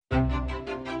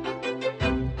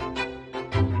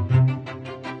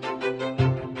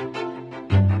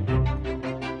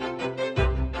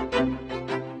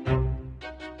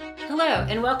Hello,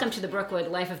 and welcome to the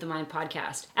Brookewood Life of the Mind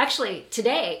podcast. Actually,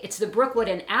 today, it's the Brookewood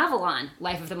and Avalon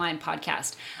Life of the Mind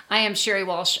podcast. I am Sherry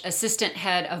Walsh, assistant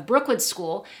head of Brookewood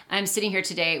School. I'm sitting here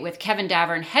today with Kevin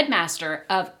Davern, headmaster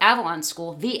of Avalon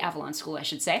School, the Avalon School, I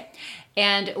should say.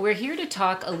 And we're here to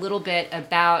talk a little bit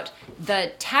about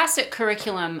the Tacit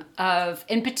curriculum of,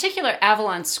 in particular,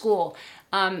 Avalon School.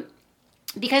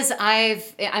 Because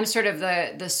I'm sort of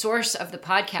the source of the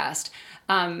podcast,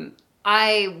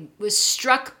 I was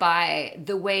struck by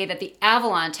the way that the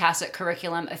Avalon Tacit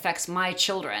curriculum affects my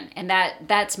children, and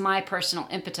that's my personal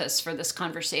impetus for this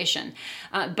conversation.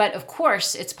 But of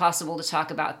course, it's possible to talk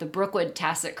about the Brookewood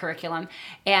Tacit curriculum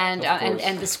and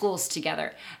the schools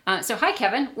together. So hi,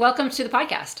 Kevin. Welcome to the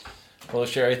podcast. Hello,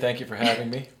 Sherry. Thank you for having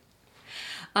me.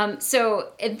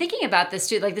 So in thinking about this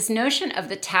too, like this notion of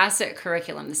the Tacit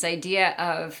curriculum, this idea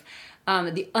of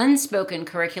the unspoken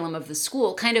curriculum of the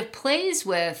school kind of plays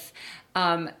with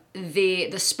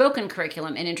the spoken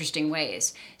curriculum in interesting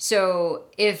ways. So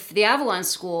if the Avalon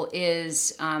School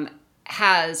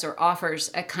has or offers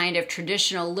a kind of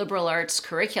traditional liberal arts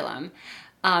curriculum,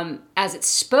 as its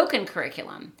spoken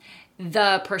curriculum,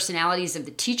 the personalities of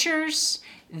the teachers,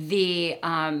 the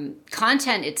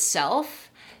content itself,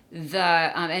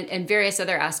 and various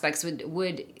other aspects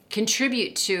would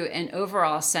contribute to an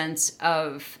overall sense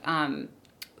of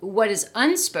what is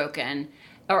unspoken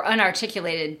or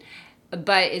unarticulated,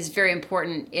 but is very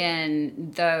important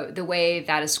in the way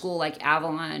that a school like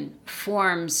Avalon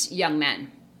forms young men.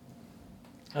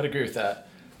 I'd agree with that.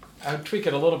 I would tweak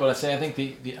it a little bit. I say I think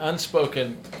the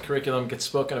unspoken curriculum gets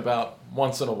spoken about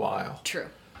once in a while. True.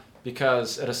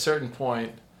 Because at a certain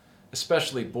point,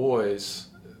 especially boys,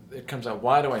 it comes out,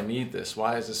 why do I need this?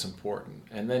 Why is this important?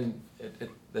 And then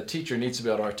the teacher needs to be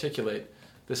able to articulate,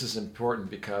 this is important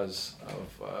because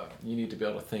of you need to be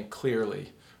able to think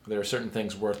clearly. There are certain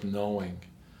things worth knowing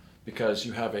because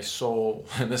you have a soul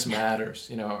and this matters,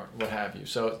 or what have you.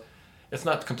 So it's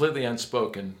not completely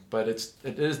unspoken, but it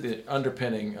is the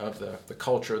underpinning of the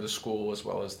culture of the school as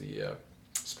well as the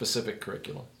specific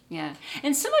curriculum. Yeah.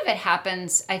 And some of it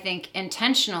happens, I think,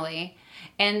 intentionally,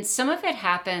 and some of it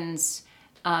happens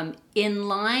in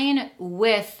line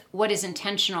with what is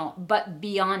intentional, but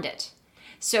beyond it.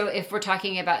 So if we're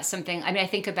talking about something, I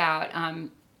think about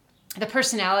the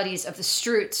personalities of the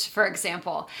Stroots, for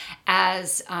example,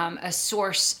 as a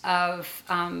source of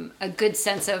a good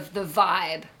sense of the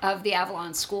vibe of the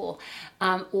Avalon School,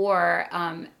 or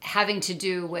having to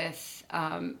do with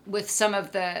some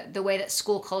of the way that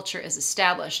school culture is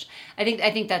established. I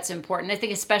think that's important. I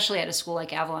think especially at a school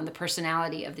like Avalon, the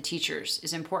personality of the teachers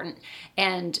is important.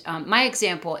 And my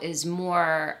example is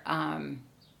more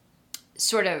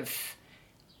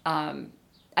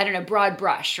broad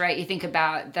brush, right? You think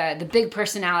about the big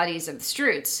personalities of the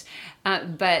Stroots,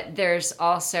 but there's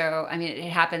also, it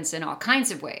happens in all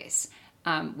kinds of ways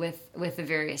with the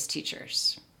various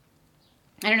teachers.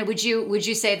 I don't know. Would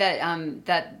you say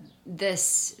that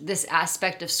this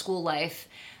aspect of school life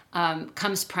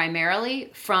comes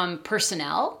primarily from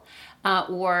personnel,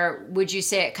 or would you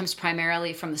say it comes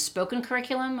primarily from the spoken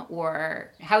curriculum,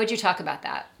 or how would you talk about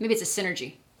that? Maybe it's a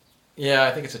synergy. Yeah,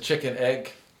 I think it's a chicken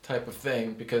egg type of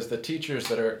thing because the teachers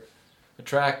that are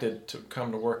attracted to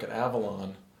come to work at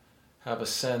Avalon have a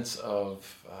sense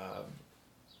of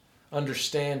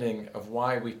understanding of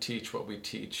why we teach what we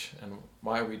teach and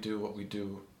why we do what we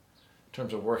do in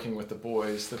terms of working with the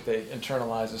boys, that they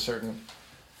internalize a certain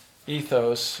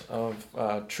ethos of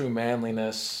true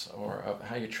manliness or of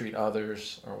how you treat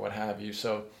others or what have you.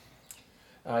 So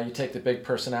you take the big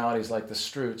personalities like the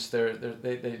Stroots,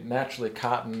 they naturally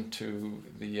cotton to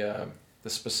the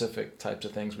specific types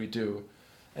of things we do,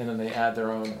 and then they add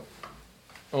their own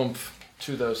oomph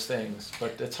to those things.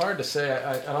 But it's hard to say.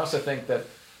 I also think that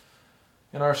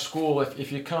in our school,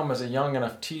 if you come as a young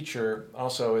enough teacher,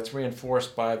 also it's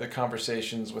reinforced by the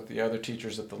conversations with the other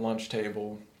teachers at the lunch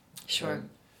table. Sure. And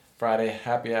Friday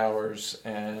happy hours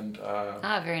and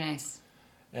very nice.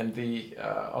 And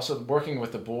also working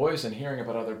with the boys and hearing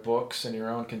about other books and your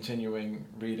own continuing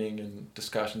reading and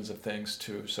discussions of things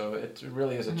too. So it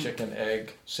really is a chicken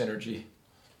egg synergy.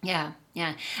 Yeah.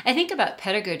 I think about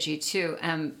pedagogy too.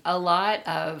 A lot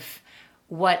of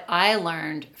what I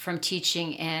learned from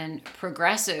teaching in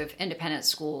progressive independent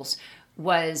schools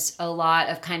was a lot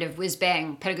of kind of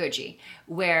whiz-bang pedagogy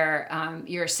where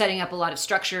you're setting up a lot of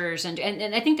structures and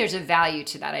I think there's a value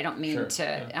to that. I don't mean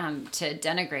to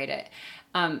denigrate it.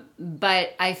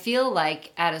 But I feel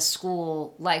like at a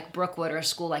school like Brookewood or a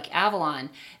school like Avalon,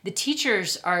 the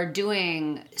teachers are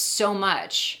doing so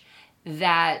much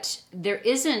that there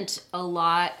isn't a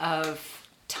lot of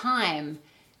time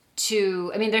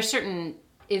to, there's certain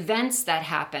events that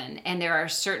happen, and there are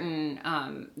certain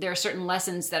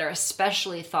lessons that are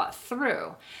especially thought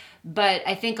through. But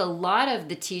I think a lot of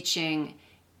the teaching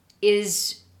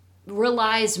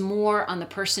relies more on the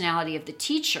personality of the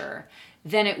teacher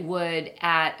than it would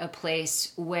at a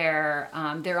place where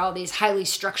there are all these highly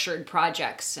structured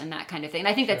projects and that kind of thing. And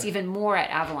I think that's even more at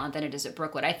Avalon than it is at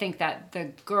Brookewood. I think that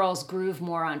the girls groove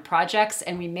more on projects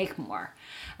and we make more.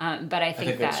 But I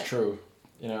think that's true.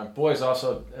 Boys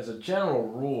also, as a general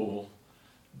rule,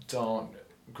 don't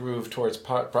groove towards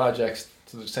projects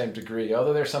to the same degree,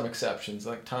 although there are some exceptions.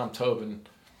 Like Tom Tobin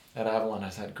at Avalon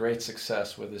has had great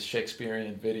success with his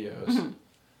Shakespearean videos,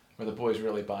 where the boys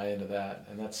really buy into that,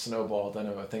 and that's snowballed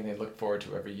into a thing they look forward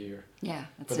to every year. Yeah,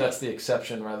 that's the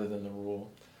exception rather than the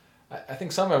rule. I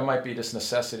think some of it might be just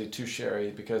necessity too,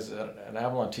 Sherry, because an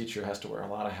Avalon teacher has to wear a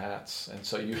lot of hats, and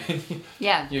so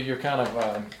you're kind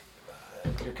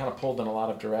of pulled in a lot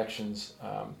of directions.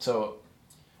 So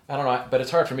I don't know, but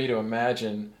it's hard for me to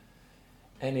imagine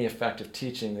any effective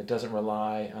teaching that doesn't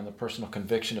rely on the personal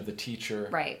conviction of the teacher.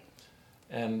 Right.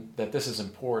 And that this is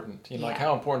important. Like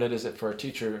how important is it for a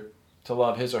teacher to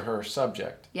love his or her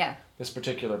subject? Yeah. This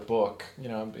particular book,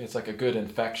 it's like a good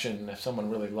infection. If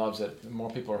someone really loves it, more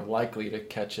people are likely to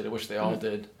catch it. I wish they all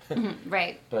did.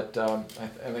 Right. But I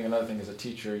think another thing as a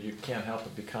teacher, you can't help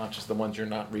but be conscious of the ones you're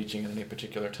not reaching at any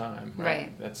particular time.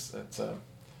 Right. That's a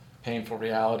painful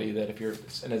reality that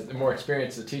the more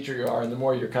experienced the teacher you are, and the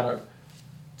more you're kind of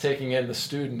taking in the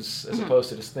students as opposed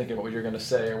to just thinking what you're going to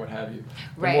say or what have you.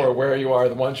 The more aware you are,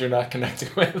 the ones you're not connecting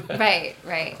with. Right.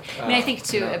 I think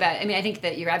too I think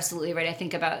that you're absolutely right. I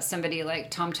think about somebody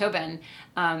like Tom Tobin,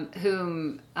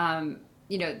 whom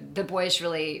the boys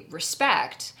really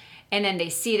respect, and then they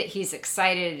see that he's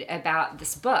excited about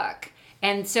this book.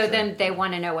 And so then they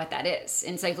want to know what that is.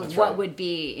 And it's like, what would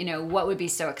be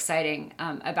so exciting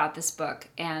about this book,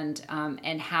 and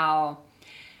how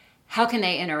can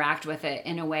they interact with it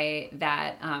in a way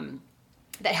that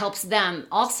that helps them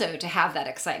also to have that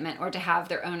excitement or to have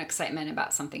their own excitement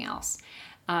about something else.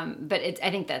 But I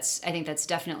think that's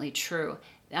definitely true.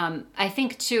 I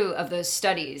think too of those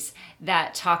studies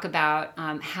that talk about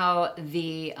how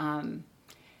the kind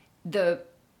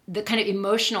of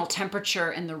emotional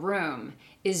temperature in the room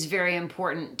is very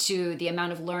important to the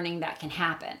amount of learning that can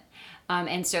happen.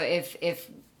 And so if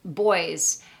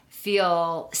boys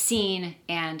feel seen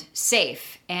and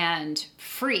safe and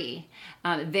free,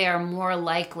 they're more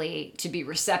likely to be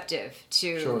receptive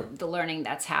to the learning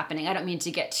that's happening. I don't mean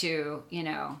to get too,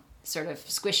 sort of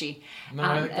squishy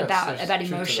about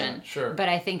emotion, but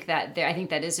I think that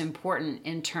that is important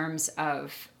in terms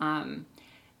of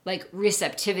like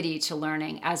receptivity to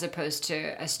learning, as opposed to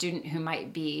a student who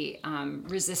might be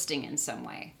resisting in some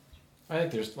way. I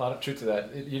think there's a lot of truth to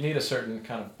that. You need a certain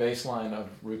kind of baseline of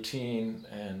routine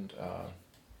and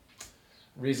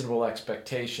reasonable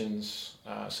expectations,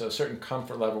 so a certain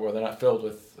comfort level where they're not filled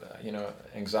with,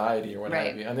 anxiety or what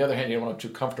have you. On the other hand, you don't want them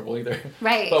too comfortable either.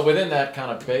 Right. But within that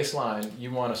kind of baseline,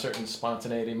 you want a certain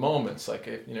spontaneity moments, like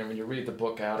if, when you read the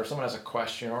book out, or someone has a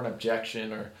question or an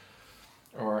objection,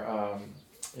 or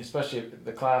especially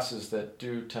the classes that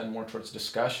do tend more towards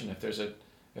discussion. If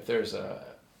there's a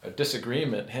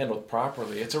disagreement handled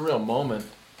properly, it's a real moment,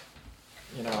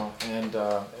 and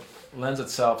it lends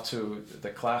itself to the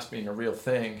class being a real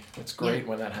thing. It's great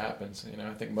when that happens.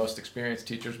 I think most experienced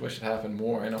teachers wish it happened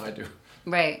more. I know I do.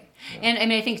 Right. Yeah.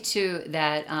 And I think too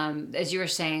that, as you were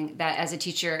saying, that as a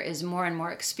teacher is more and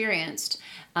more experienced,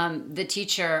 the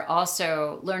teacher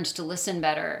also learns to listen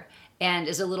better and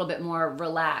is a little bit more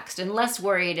relaxed and less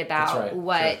worried about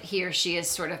what he or she is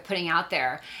sort of putting out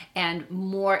there, and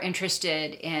more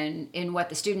interested in what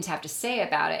the students have to say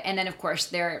about it. And then, of course,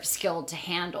 they're skilled to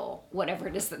handle whatever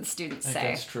it is that the students say.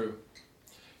 That's true.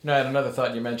 I had another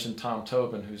thought. You mentioned Tom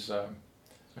Tobin, who's a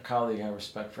colleague I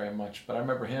respect very much. But I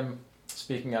remember him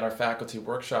speaking at our faculty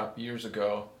workshop years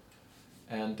ago,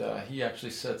 and he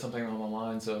actually said something along the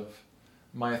lines of,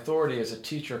 my authority as a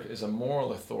teacher is a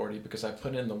moral authority because I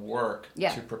put in the work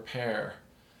to prepare.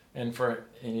 And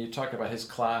you talk about his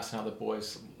class and how the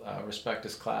boys respect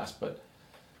his class. But,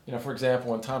 for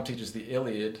example, when Tom teaches the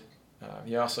Iliad,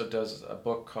 he also does a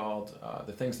book called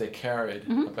The Things They Carried,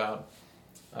 about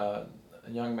a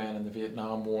young man in the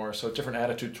Vietnam War. So a different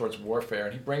attitude towards warfare.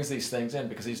 And he brings these things in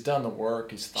because he's done the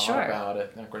work, he's thought about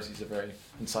it. And, of course, he's a very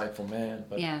insightful man.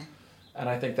 But, and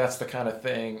I think that's the kind of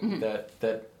thing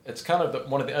that it's kind of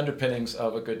one of the underpinnings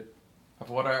of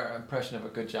what our impression of a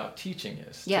good job teaching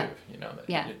is too.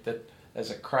 That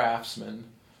as a craftsman,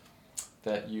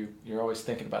 that you're always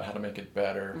thinking about how to make it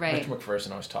better. Right. Rich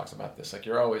McPherson always talks about this. Like,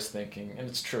 you're always thinking, and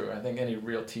it's true. I think any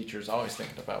real teacher is always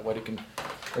thinking about what he can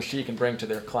or she can bring to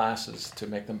their classes to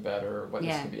make them better, or what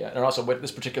this can be at. And also what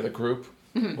this particular group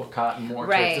will cotton more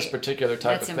to this particular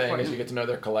type of thing as you get to know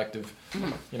their collective,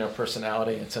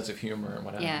 personality and sense of humor and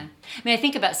what have you. Yeah. I mean, I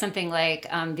think about something like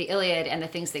the Iliad and the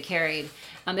Things They Carried.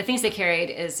 The Things They Carried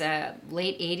is a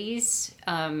late 80s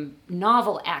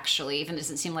novel, actually, even though it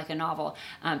doesn't seem like a novel,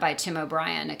 by Tim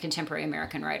O'Brien, a contemporary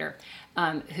American writer,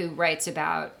 who writes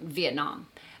about Vietnam.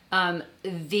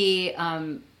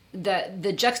 The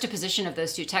juxtaposition of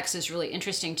those two texts is really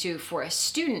interesting, too, for a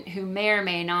student who may or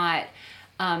may not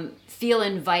feel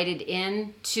invited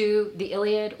in to the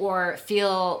Iliad, or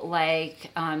feel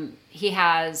like he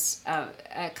has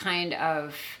a kind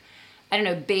of,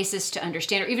 basis to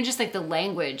understand, or even just like the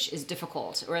language is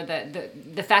difficult, or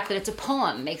the fact that it's a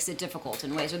poem makes it difficult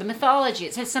in ways, or the mythology,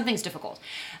 it says something's difficult.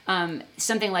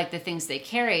 Something like The Things They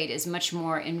Carried is much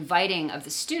more inviting of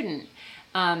the student,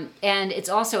 and it's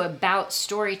also about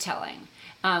storytelling.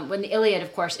 When the Iliad,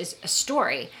 of course, is a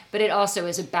story, but it also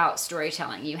is about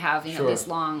storytelling. You have these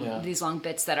long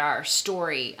bits that are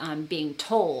story being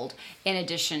told in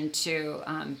addition to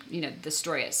the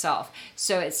story itself.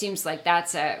 So it seems like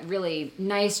that's a really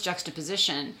nice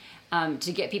juxtaposition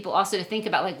to get people also to think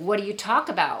about, like, what do you talk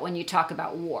about when you talk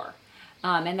about war?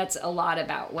 And that's a lot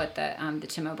about what the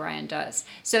Tim O'Brien does.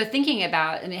 So thinking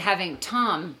about having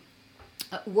Tom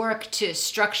work to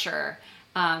structure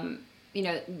the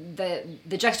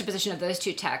juxtaposition of those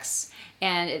two texts,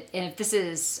 and if this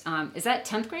is that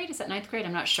 10th grade? Is that 9th grade?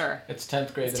 I'm not sure. It's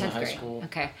 10th grade in the high school.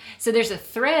 Okay, so there's a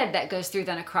thread that goes through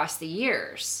then across the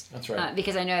years. That's right.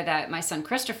 Because I know that my son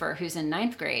Christopher, who's in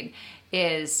 9th grade,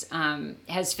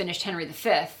 has finished Henry V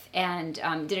and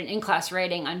did an in-class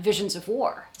writing on visions of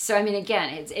war. So I mean, again,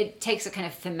 it takes a kind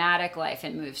of thematic life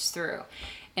and moves through,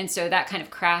 and so that kind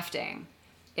of crafting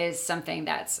is something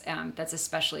that's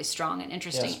especially strong and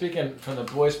interesting. Yeah, speaking from the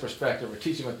boys' perspective, or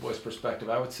teaching with boys' perspective,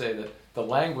 I would say that the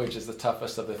language is the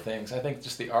toughest of the things. I think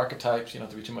just the archetypes, you don't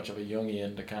have to be too much of a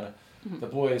Jungian to kind of, the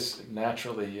boys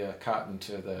naturally cotton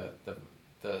to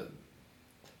the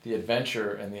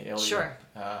adventure and the Iliad. Sure.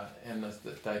 And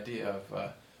the idea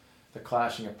of the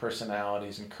clashing of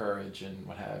personalities and courage and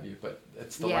what have you. But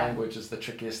it's the language is the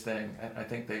trickiest thing. I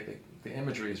think the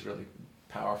imagery is really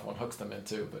powerful and hooks them in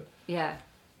too.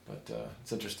 But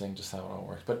it's interesting just how it all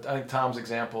works. But I think Tom's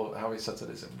example, how he sets it,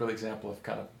 is a real example of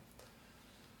kind of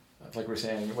like we're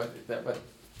saying, what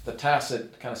the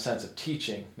tacit kind of sense of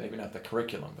teaching, maybe not the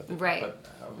curriculum, but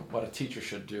what a teacher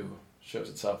should do shows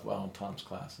itself well in Tom's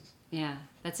classes. Yeah,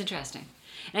 that's interesting.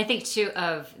 And I think too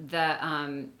of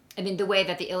the way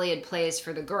that the Iliad plays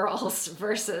for the girls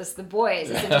versus the boys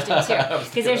is interesting too,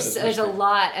 because there's a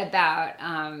lot about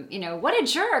what a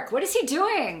jerk, what is he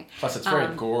doing? Plus, it's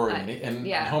very gory, and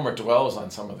Homer dwells on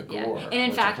some of the gore. And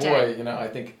in fact, the boy, I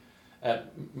think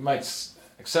might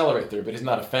accelerate through, but he's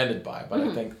not offended by it. But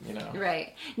I think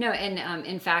right. No, and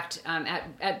in fact,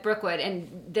 at Brookewood, and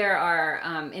there are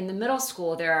in the middle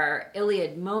school there are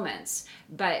Iliad moments,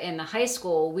 but in the high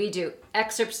school we do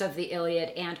excerpts of the Iliad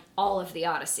and all of the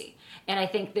Odyssey. And I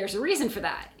think there's a reason for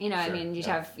that. Sure, I mean, you'd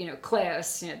have,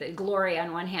 Kleos, the glory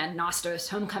on one hand, Nostos,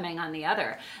 homecoming on the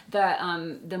other.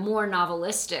 The more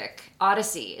novelistic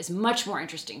Odyssey is much more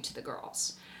interesting to the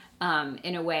girls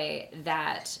in a way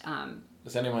that...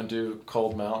 Does anyone do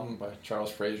Cold Mountain by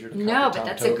Charles Frazier? No, but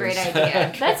that's a great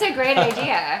idea. That's a great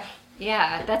idea.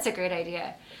 Yeah, that's a great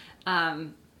idea.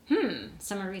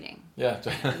 Summer reading. Yeah.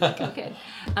 Okay.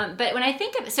 But when I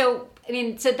think of, so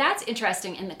that's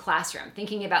interesting in the classroom,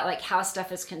 thinking about like how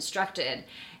stuff is constructed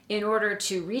in order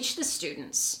to reach the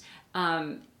students.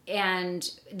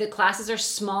 And the classes are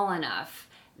small enough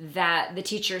that the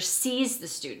teacher sees the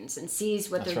students and sees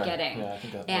what they're getting, yeah, I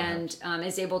think that and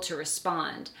is able to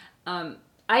respond.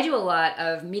 I do a lot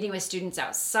of meeting with students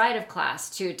outside of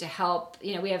class too, to help.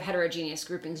 We have heterogeneous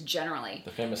groupings generally.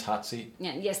 The famous hot seat.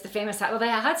 Yeah, yes, the famous hot. Well, the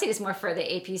hot seat is more for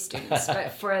the AP students,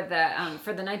 but for the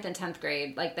 9th and 10th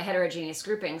grade, like the heterogeneous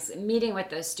groupings, meeting with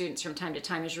those students from time to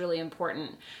time is really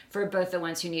important for both the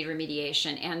ones who need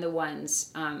remediation and the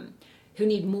ones who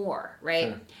need more, right?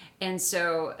 Sure. And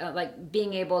so, like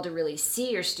being able to really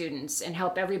see your students and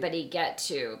help everybody get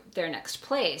to their next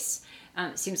place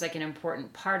seems like an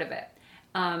important part of it.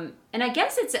 And I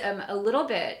guess it's a little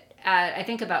bit, I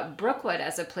think about Brookewood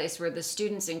as a place where the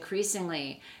students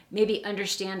increasingly maybe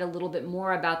understand a little bit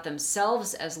more about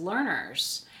themselves as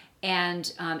learners,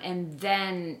 and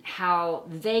then how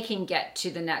they can get to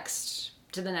the next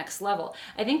to the next level.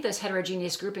 I think those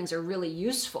heterogeneous groupings are really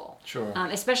useful, Sure.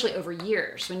 Especially over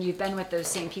years when you've been with those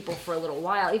same people for a little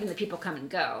while. Even the people come and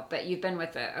go, but you've been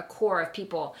with a core of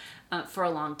people for a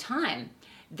long time.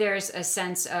 There's a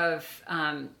sense of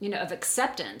of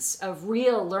acceptance of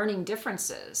real learning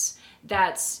differences.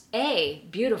 That's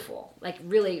beautiful, like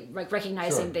really like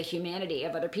recognizing Sure. the humanity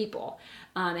of other people,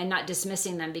 and not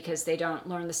dismissing them because they don't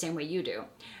learn the same way you do,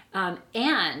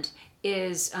 and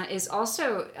is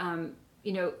also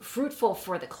fruitful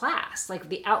for the class. Like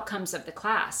the outcomes of the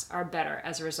class are better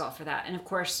as a result for that, and of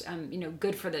course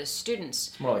good for those students.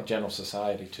 It's more like general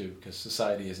society too, because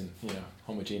society isn't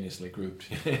homogeneously grouped.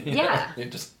 Yeah,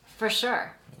 Just for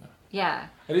sure. Yeah.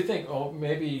 I do think,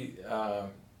 maybe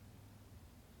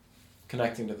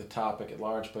connecting to the topic at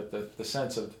large, but the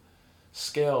sense of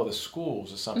scale of the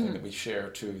schools is something that we share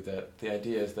too, that the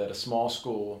idea is that a small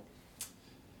school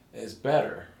is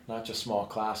better, not just small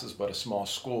classes, but a small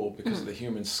school because of the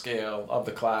human scale of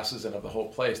the classes and of the whole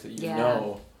place, that you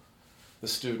know the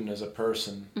student as a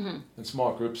person. And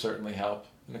small groups certainly help.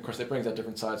 And of course, it brings out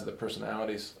different sides of the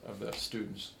personalities of the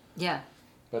students. Yeah.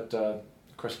 But of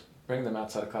course, bringing them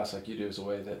outside of class like you do is a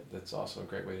way that's also a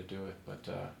great way to do it.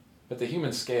 But the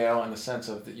human scale and the sense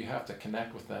of that you have to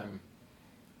connect with them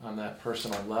on that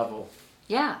personal level,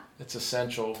 it's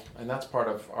essential, and that's part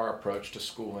of our approach to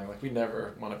schooling. Like, we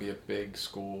never want to be a big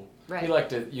school. Right. We like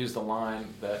to use the line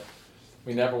that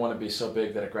we never want to be so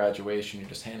big that at graduation you're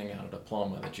just handing out a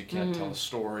diploma that you can't tell a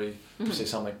story or say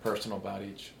something personal about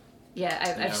each.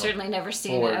 Yeah, I've certainly never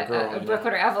seen boy or a girl,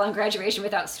 Brookewood or Avalon graduation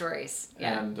without stories.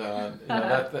 Yeah. And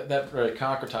that very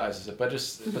concretizes it.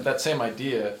 But that same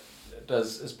idea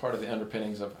is part of the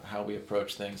underpinnings of how we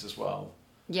approach things as well.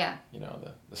 Yeah.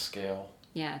 The scale.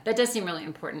 Yeah, that does seem really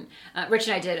important. Rich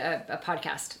and I did a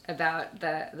podcast about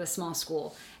the small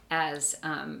school as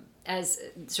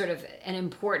sort of an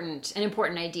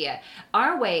important idea.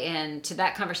 Our way into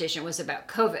that conversation was about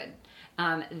COVID.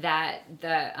 That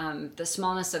the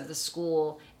smallness of the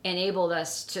school enabled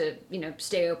us to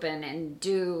stay open and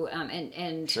do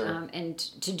and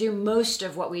to do most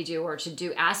of what we do, or to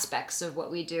do aspects of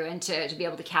what we do, and to be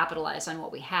able to capitalize on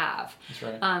what we have.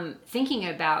 That's right. Thinking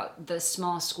about the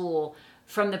small school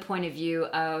from the point of view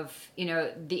of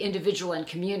the individual and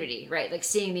community, right? Like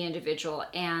seeing the individual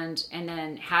and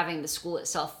then having the school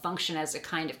itself function as a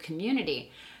kind of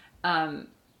community.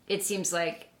 It seems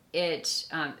like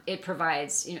it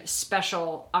provides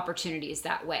special opportunities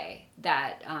that way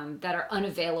that are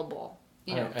unavailable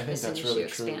I think as soon that's as really you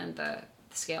expand the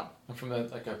scale. And from in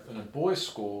a boys'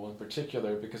 school in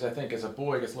particular, because I think as a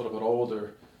boy gets a little bit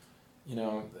older,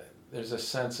 there's a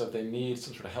sense of they need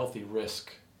some sort of healthy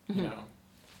risk,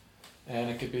 and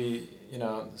it could be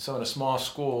so in a small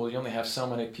school you only have so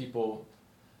many people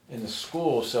in the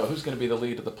school, so who's going to be the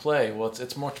lead of the play? Well,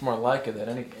 it's much more likely that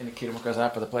any kid who goes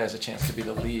out for the play has a chance to be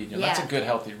the lead. That's a good,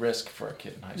 healthy risk for a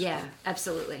kid in high school. Yeah,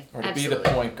 absolutely. Or to be the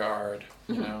point guard,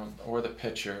 or the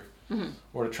pitcher,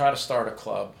 or to try to start a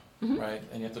club, right?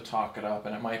 And you have to talk it up,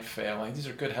 and it might fail. Like, these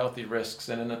are good, healthy risks.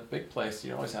 And in a big place,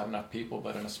 you always have enough people,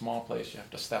 but in a small place, you have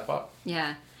to step up.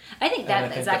 Yeah, I think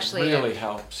that really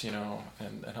helps,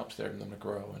 and helps them to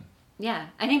grow. And yeah,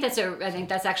 I think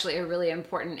that's actually a really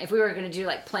important. If we were going to do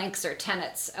like planks or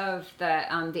tenets of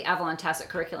the Avalon Tacit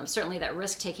curriculum, certainly that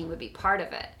risk taking would be part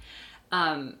of it.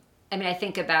 I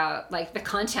think about like the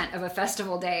content of a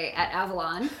festival day at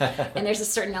Avalon, and there's a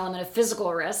certain element of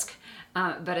physical risk,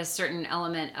 but a certain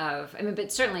element of,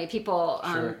 but certainly people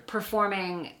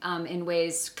performing in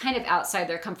ways kind of outside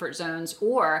their comfort zones,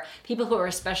 or people who are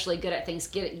especially good at things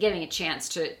getting a chance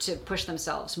to push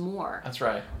themselves more. That's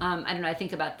right. I don't know. I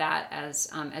think about that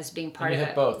as being part of it. You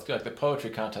hit both, like the poetry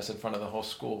contest in front of the whole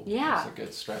school. Yeah, it's a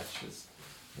good stretch,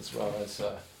 as well as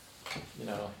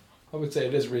I would say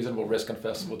it is reasonable risk on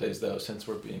festival days, though, since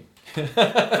we're being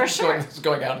for sure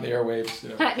going out in the airwaves.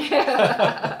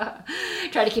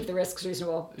 Try to keep the risks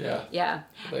reasonable. Yeah.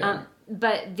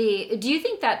 But do you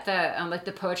think that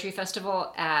the poetry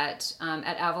festival at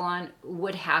Avalon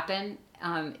would happen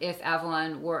if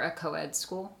Avalon were a co-ed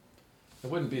school? It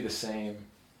wouldn't be the same,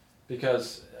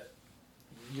 because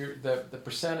the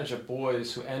percentage of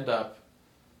boys who end up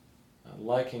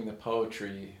liking the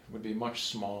poetry would be much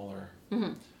smaller.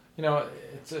 Mm-hmm.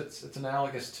 It's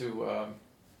analogous to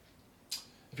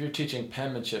if you're teaching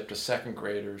penmanship to second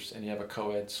graders and you have a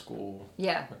co-ed school,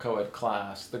 a co-ed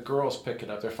class, the girls pick it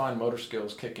up. Their fine motor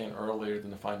skills kick in earlier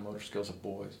than the fine motor skills of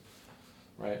boys,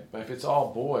 right? But if it's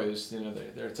all boys,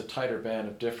 it's a tighter band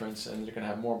of difference, and you're going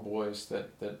to have more boys that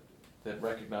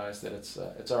recognize that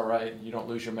it's all right. You don't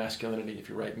lose your masculinity if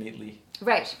you write neatly.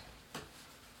 Right.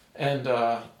 And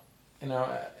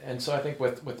And so I think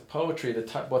with poetry, the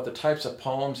types of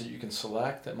poems that you can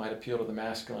select that might appeal to the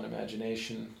masculine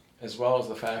imagination, as well as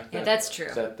the fact that that's true.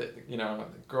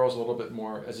 That girls a little bit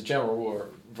more, as a general rule, are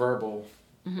verbal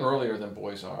earlier than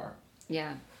boys are.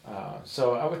 Yeah.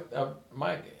 So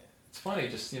it's funny,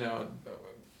 just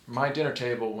my dinner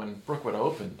table when Brookewood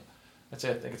opened. I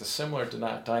think it's a similar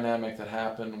dynamic that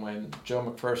happened when Joe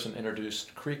McPherson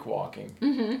introduced creek walking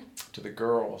to the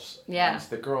girls. Yeah. And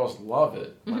the girls love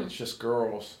it when it's just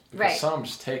girls. Because right. some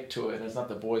just take to it, and it's not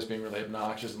the boys being really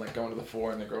obnoxious and like going to the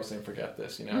fore and the girls saying, forget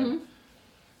this,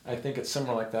 I think it's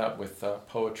similar like that with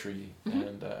poetry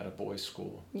and at a boys'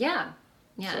 school. Yeah.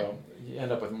 Yeah. So you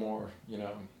end up with more,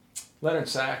 Leonard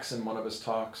Sachs in one of his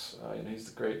talks,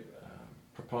 he's the great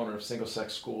proponent of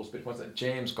single-sex schools, but once that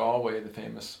James Galway, the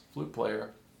famous flute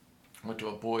player, went to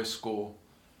a boys' school,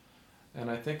 and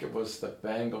I think it was the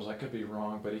Bangles, I could be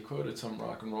wrong, but he quoted some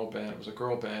rock and roll band. It was a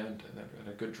girl band and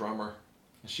a good drummer,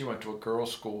 and she went to a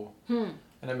girls' school. And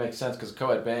it makes sense because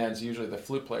co-ed bands, usually the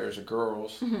flute players are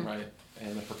girls, right?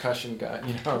 And the percussion guy,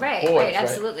 right, boys, right,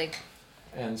 absolutely. Right?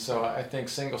 And so I think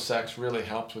single sex really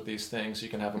helps with these things. You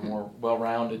can have a more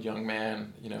well-rounded young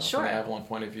man, from an Avalon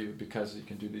point of view, because you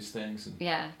can do these things. And,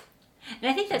 yeah. And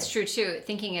I think that's true too. I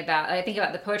think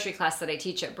about the poetry class that I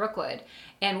teach at Brookewood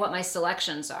and what my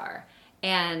selections are,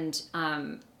 and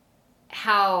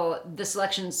how the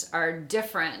selections are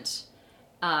different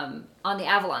on the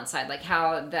Avalon side, like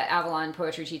how the Avalon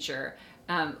poetry teacher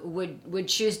would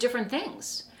choose different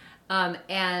things,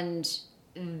 and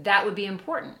that would be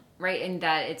important. Right, and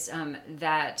that it's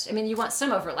you want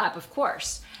some overlap, of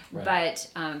course, right.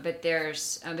 but there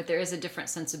is a different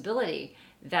sensibility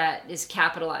that is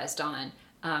capitalized on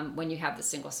when you have the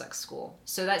single-sex school.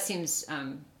 So that seems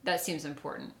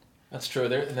important. That's true.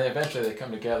 They eventually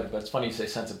come together, but it's funny you say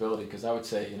sensibility, because I would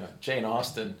say Jane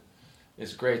Austen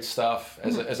is great stuff.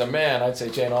 As a man, I'd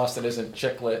say Jane Austen isn't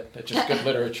chick lit; it's just good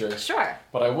literature. Sure.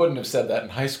 But I wouldn't have said that in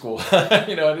high school. I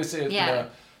just see it. Yeah.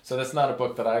 So that's not a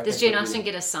book that I. Does Jane Austen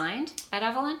get assigned at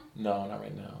Avalon? No, not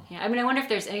right now. Yeah, I wonder if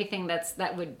there's anything that's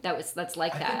like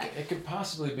that. I think it could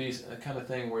possibly be a kind of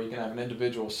thing where you can have an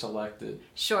individual selected.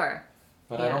 Sure.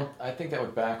 But I think that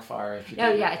would backfire if you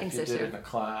did, I think so too. It in a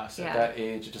class at that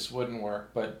age. It just wouldn't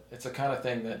work. But it's a kind of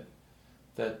thing that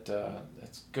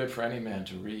it's good for any man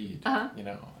to read. I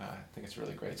think it's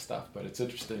really great stuff. But it's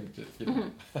interesting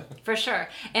to For sure.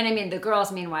 And the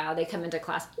girls, meanwhile, they come into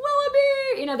class, Willoughby,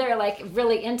 they're like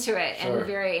really into it and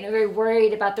very very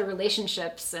worried about the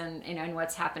relationships and and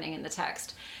what's happening in the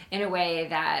text in a way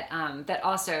that that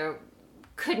also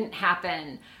couldn't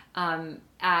happen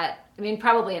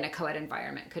probably in a co-ed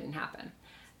environment couldn't happen.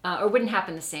 Or wouldn't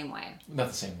happen the same way. Not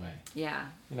the same way. Yeah.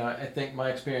 I think my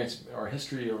experience, or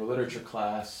history or literature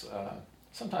class,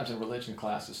 sometimes in religion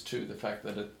classes too, the fact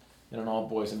that in an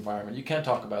all-boys environment, you can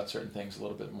talk about certain things a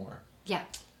little bit more. Yeah.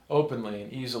 Openly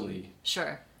and easily.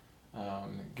 Sure.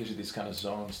 It gives you these kind of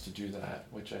zones to do that,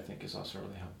 which I think is also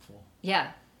really helpful.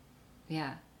 Yeah.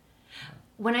 Yeah.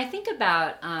 When I think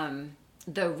about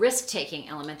the risk-taking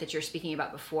element that you're speaking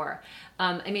about before.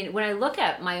 When I look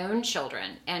at my own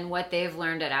children and what they've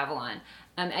learned at Avalon,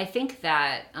 I think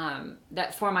that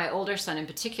that for my older son in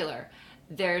particular,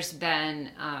 there's been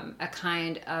a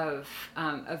kind of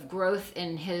growth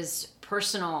in his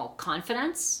personal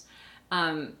confidence,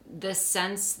 the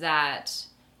sense that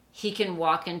he can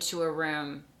walk into a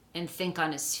room and think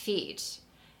on his feet,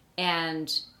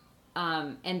 and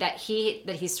that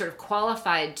he's sort of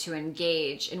qualified to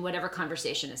engage in whatever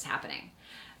conversation is happening.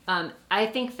 I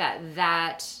think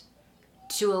that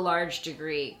to a large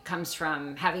degree comes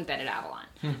from having been at Avalon.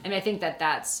 I think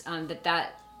that's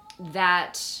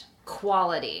that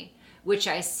quality, which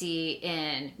I see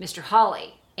in Mr.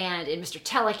 Hawley and in Mr.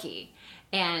 Teleke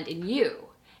and in you,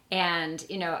 and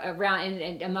around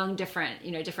and among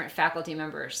different faculty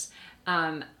members.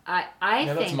 I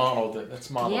think that's modeled in the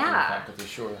faculty,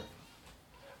 sure.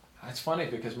 It's funny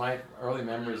because my early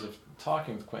memories of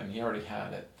talking with Quentin, he already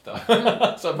had it,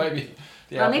 though. So maybe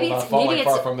the apple not falling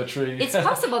far from the tree. It's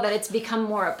possible that it's become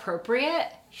more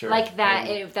appropriate, like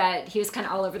that. That he was kind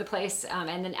of all over the place,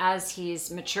 and then as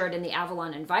he's matured in the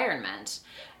Avalon environment,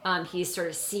 he's sort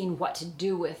of seen what to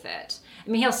do with it.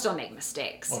 He'll still make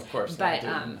mistakes, well, of course, but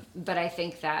I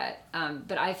think that,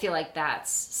 but I feel like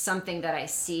that's something that I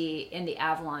see in the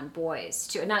Avalon boys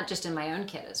too, not just in my own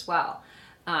kid as well.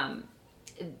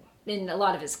 In a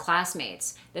lot of his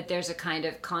classmates, that there's a kind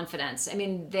of confidence.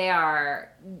 They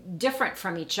are different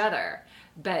from each other,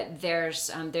 but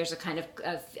there's a kind of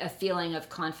a feeling of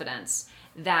confidence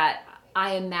that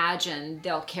I imagine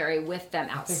they'll carry with them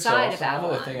outside of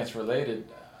Avalon. Another thing that's related,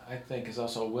 I think, is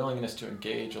also a willingness to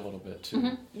engage a little bit too.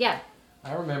 Mm-hmm. Yeah.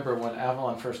 I remember when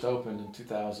Avalon first opened in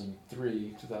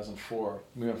 2003, 2004,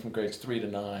 we went from grades 3 to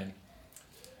 9.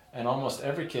 And almost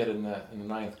every kid in the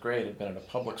ninth grade had been at a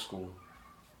public school.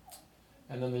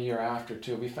 And then the year after,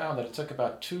 too, we found that it took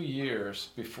about 2 years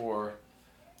before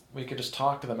we could just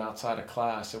talk to them outside of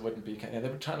class. It wouldn't be, they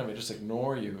would kind of just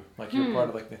ignore you. Like you're part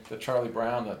of like the Charlie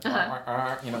Brown, the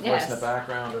voice in the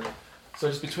background. Or, so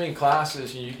just between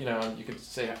classes, you could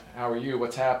say, how are you,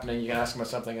 what's happening? You can ask them about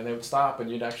something, and they would stop,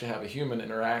 and you'd actually have a human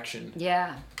interaction.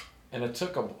 Yeah. And it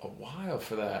took a while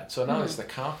for that. So not only is the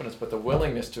confidence, but the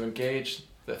willingness to engage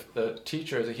the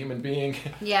teacher as a human being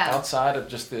outside of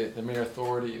just the mere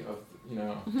authority of,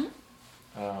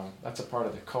 that's a part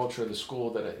of the culture of the school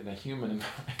that in a human,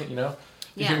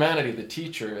 the humanity of the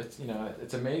teacher.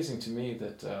 It's amazing to me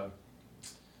that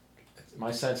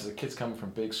my sense is that kids coming from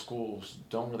big schools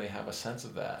don't really have a sense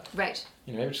of that. Right.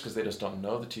 Maybe just because they just don't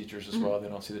know the teachers as well. They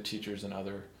don't see the teachers in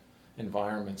other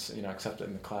environments, except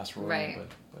in the classroom. Right.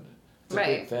 But it's a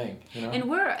big thing, And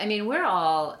we're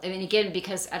all, again,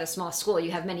 because at a small school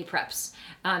you have many preps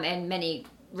and many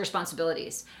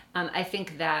responsibilities. I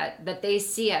think that they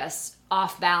see us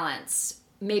off balance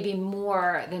maybe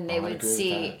more than they would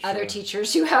see other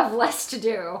teachers who have less to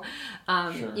do.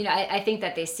 I think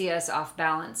that they see us off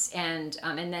balance, and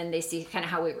then they see kind of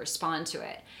how we respond to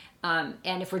it.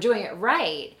 And if we're doing it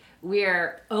right,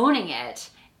 we're owning it.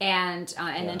 And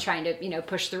then trying to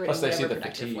push through it in whatever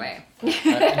productive way.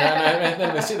 And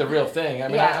then they see the real thing.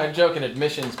 I joke in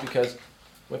admissions because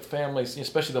with families,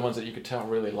 especially the ones that you could tell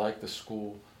really like the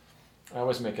school, I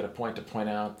always make it a point to point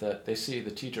out that they see the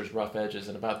teacher's rough edges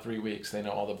in about 3 weeks. They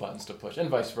know all the buttons to push, and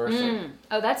vice versa.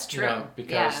 Oh, that's true.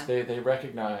 Because they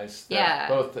recognize that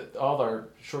both all our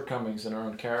shortcomings in our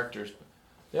own characters.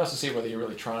 They also see whether you're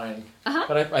really trying.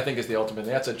 But I think is the ultimate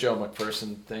thing. That's a Joe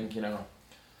McPherson thing,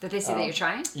 That they see that you're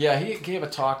trying? Yeah, he gave a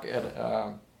talk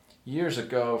at years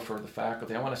ago for the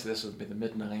faculty. I want to say this would be the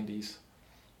mid-90s.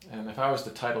 And if I was to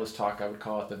title this talk, I would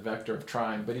call it The Vector of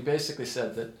Trying. But he basically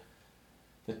said that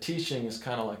the teaching is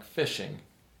kind of like fishing,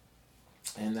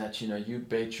 and that, you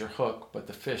bait your hook, but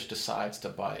the fish decides to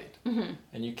bite.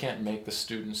 And you can't make the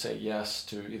student say yes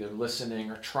to either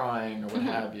listening or trying or what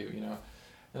have you, And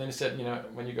then he said,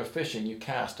 when you go fishing, you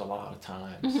cast a lot of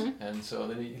times. And so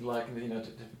then a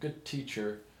good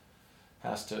teacher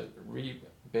has to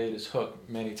rebait his hook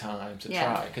many times to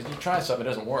try. Because you try something, it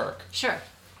doesn't work. Sure.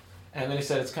 And then he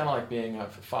said it's kind of like being a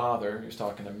father. He was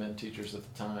talking to men teachers at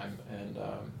the time. And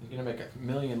you're going to make a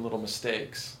million little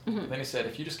mistakes. And then he said,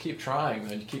 if you just keep trying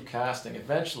and you keep casting,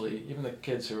 eventually, even the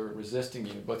kids who are resisting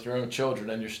you, both your own children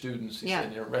and your students, he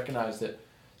said, recognize that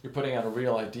you're putting out a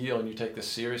real ideal and you take this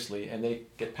seriously, and they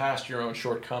get past your own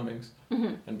shortcomings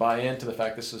and buy into the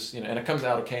fact this is, and it comes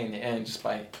out okay in the end just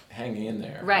by hanging in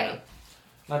there. Right.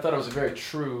 And I thought it was a very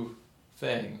true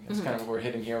thing. It's kind of what we're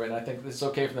hitting here, and I think it's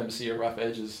okay for them to see your rough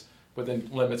edges within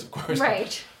limits, of course.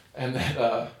 Right. And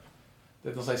that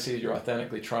they'll see you're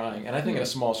authentically trying. And I think in a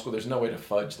small school, there's no way to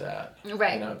fudge that.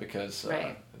 Right. Because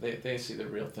they see the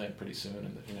real thing pretty soon,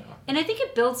 and And I think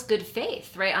it builds good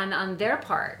faith, right, on their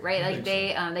part, right?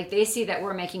 Like they see that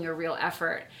we're making a real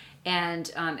effort, and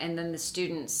then the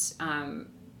students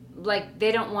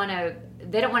they don't want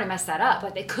to mess that up,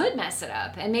 but they could mess it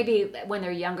up, and maybe when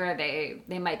they're younger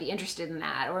they might be interested in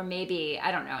that, or maybe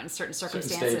I don't know, in certain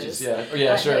circumstances,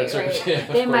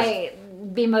 they might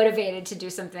be motivated to do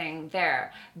something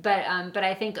there. But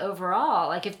I think overall,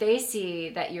 like if they see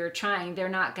that you're trying, they're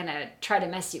not gonna try to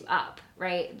mess you up,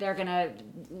 right? They're gonna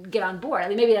get on board. I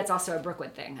mean, maybe that's also a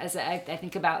Brookewood thing, as I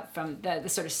think about from the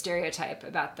sort of stereotype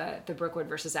about the Brookewood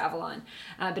versus Avalon.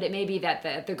 But it may be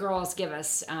that the girls give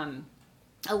us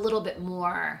a little bit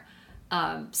more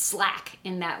slack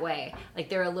in that way. Like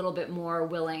they're a little bit more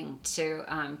willing to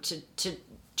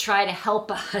try to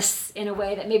help us in a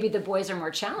way that maybe the boys are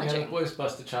more challenging. Yeah, the boys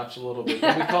bust the chops a little bit.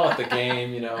 We call it the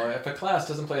game, If a class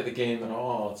doesn't play the game at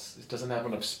all, it doesn't have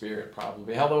enough spirit,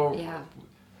 probably. Although,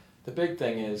 the big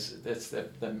thing is it's the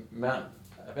amount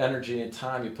of energy and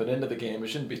time you put into the game. It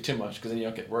shouldn't be too much, because then you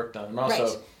don't get work done. And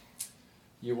also,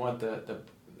 you want a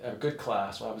good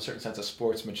class will have a certain sense of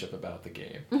sportsmanship about the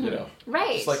game,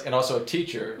 Right. It's and also a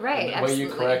teacher. Right, the way you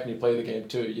correct and you play the game,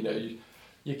 too,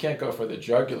 you can't go for the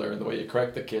jugular in the way you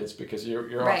correct the kids, because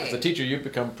you're as a teacher, you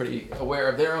become pretty aware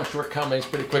of their own shortcomings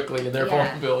pretty quickly and their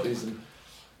vulnerabilities,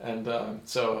 and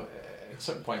so at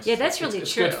certain points, that's really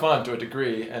it's true. It's good fun to a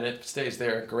degree, and it stays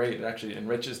there great. It actually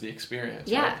enriches the experience.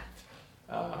 Yeah.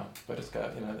 Right? But it's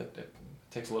got it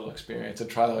takes a little experience and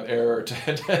trial and error to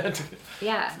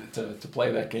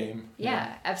play that game.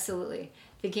 Yeah, absolutely.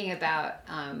 Thinking about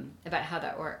how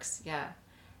that works. Yeah.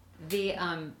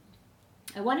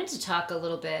 I wanted to talk a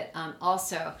little bit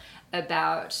also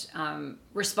about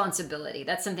responsibility.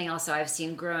 That's something also I've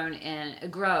seen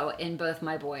grow in both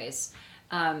my boys.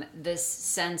 This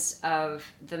sense of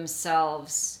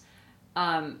themselves,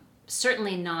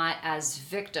 certainly not as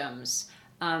victims.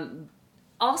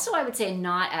 Also, I would say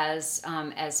not as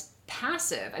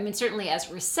passive. I mean, certainly as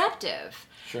receptive,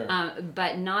 Sure.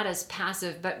 but not as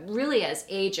passive, but really as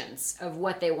agents of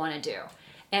what they want to do.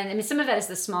 And I mean, some of that is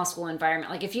the small school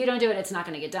environment. Like, if you don't do it, it's not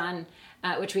going to get done,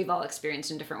 which we've all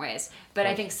experienced in different ways. But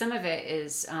I think some of it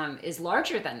is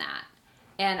larger than that.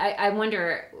 And I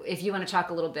wonder if you want to talk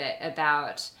a little bit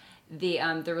about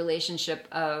the relationship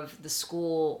of the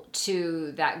school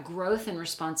to that growth and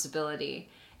responsibility,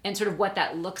 and sort of what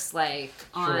that looks like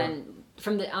on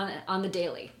the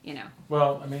daily.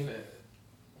 Well, I mean,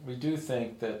 we do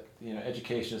think that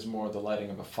education is more the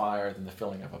lighting of a fire than the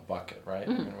filling of a bucket, right?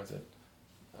 Mm-hmm. I mean, was it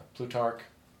Plutarch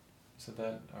said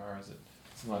that, or is it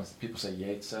sometimes people say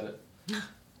Yeats said it?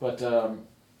 But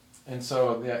and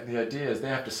so the idea is they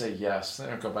have to say yes. They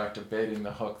don't go back to baiting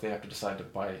the hook. They have to decide to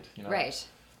bite. Right.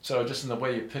 So just in the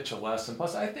way you pitch a lesson.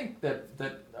 Plus, I think that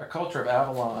our culture of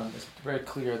Avalon is very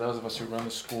clear. Those of us who run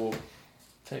the school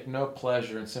take no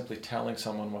pleasure in simply telling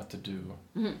someone what to do.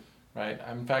 Mm-hmm. Right.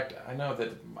 In fact, I know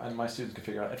that my students can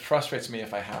figure out. It frustrates me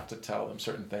if I have to tell them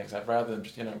certain things. I'd rather them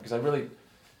just because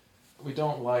we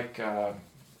don't like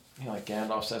like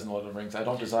Gandalf says in the Lord of the Rings. I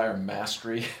don't desire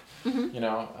mastery. Mm-hmm.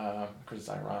 Because it's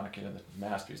ironic. The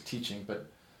mastery is teaching, but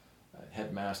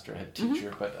headmaster, head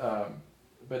teacher, mm-hmm.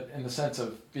 but in the sense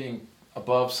of being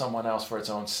above someone else for its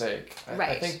own sake.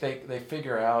 I think they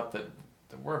figure out that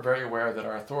we're very aware that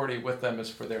our authority with them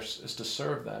is to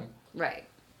serve them. Right.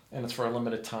 And it's for a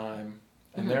limited time,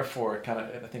 and mm-hmm. therefore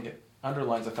I think it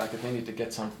underlines the fact that they need to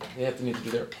get they have to need to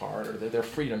do their part, or their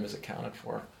freedom is accounted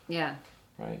for. Yeah.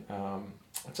 Right.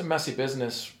 It's a messy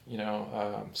business,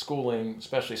 schooling,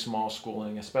 especially small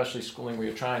schooling, especially schooling where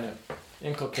you're trying to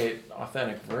inculcate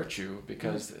authentic virtue,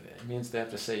 because mm-hmm. it means they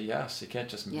have to say yes. You can't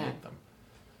just make them.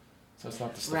 So it's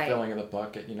not just the filling of the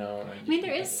bucket,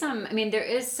 there is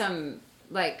some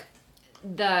like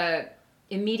the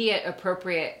immediate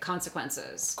appropriate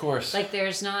consequences. Of course. Like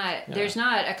there's not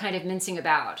a kind of mincing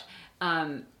about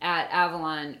at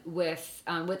Avalon with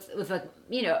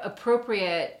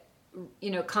appropriate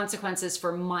consequences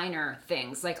for minor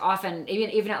things. Like often,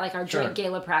 even at like our joint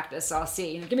gala practice, I'll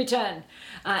see, give me 10.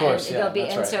 Of course, and there'll be,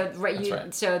 and right. so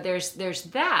right. so there's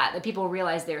that people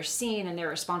realize they're seen and they're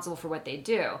responsible for what they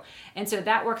do, and so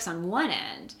that works on one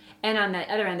end, and on the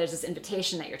other end, there's this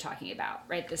invitation that you're talking about,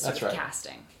 right? This sort of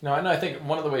casting. No, I think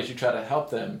one of the ways you try to help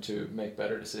them to make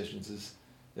better decisions is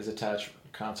attach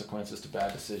consequences to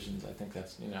bad decisions. I think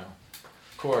that's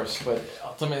course, but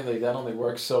ultimately that only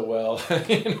works so well,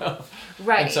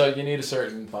 Right. And so you need a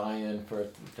certain buy-in for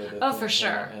the for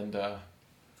sure. And I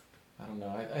don't know.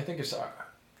 I think it's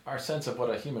our sense of what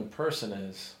a human person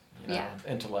is,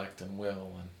 intellect and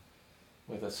will, and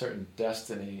with a certain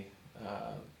destiny,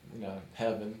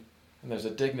 heaven, and there's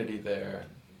a dignity there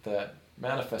that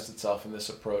manifests itself in this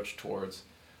approach towards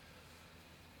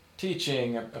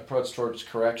teaching, approach towards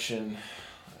correction,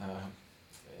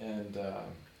 and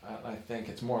I think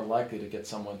it's more likely to get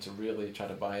someone to really try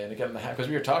to buy in and get them the because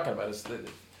we were talking about is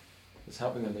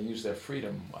helping them to use their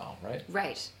freedom well, right?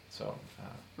 Right. So.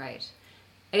 Right.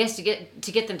 I guess to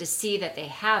get them to see that they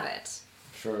have it.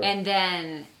 Sure. And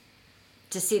then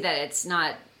to see that it's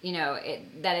not,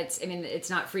 it's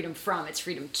not freedom from, it's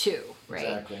freedom to, right?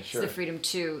 Exactly. Sure. It's the freedom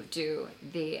to do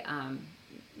the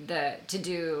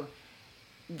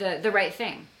right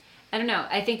thing. I don't know.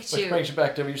 I think Which brings you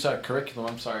back to you said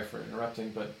curriculum. I'm sorry for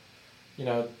interrupting, but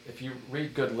if you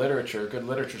read good literature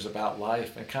is about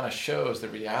life, and kind of shows the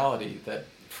reality that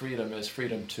freedom is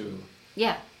freedom to.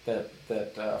 Yeah. That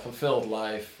fulfilled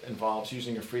life involves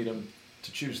using your freedom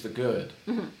to choose the good,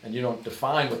 mm-hmm. and you don't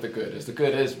define what the good is. The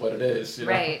good is what it is.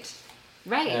 Right.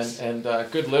 Right. And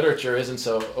good literature isn't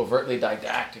so overtly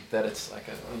didactic that it's like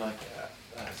a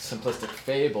simplistic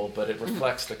fable, but it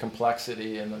reflects the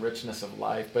complexity and the richness of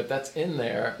life. But that's in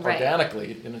there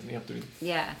organically. You have to.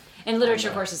 Yeah, and literature,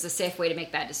 of course, is a safe way to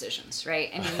make bad decisions,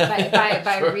 right? I mean,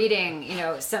 by sure. reading,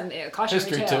 some cautionary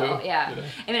history tale. too. Yeah,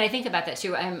 I mean, I think about that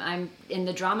too. I'm in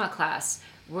the drama class.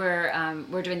 We're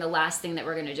doing the last thing that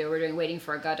we're going to do. We're doing Waiting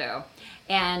for Godot,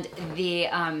 and the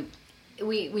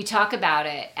we talk about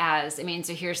it as,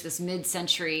 so here's this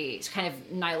mid-century kind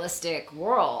of nihilistic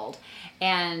world,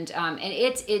 and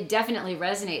it definitely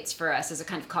resonates for us as a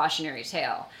kind of cautionary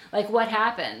tale. Like, what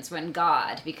happens when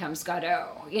God becomes Godot?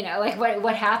 Like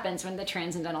what happens when the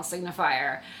transcendental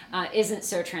signifier isn't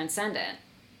so transcendent?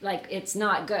 Like, it's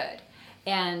not good,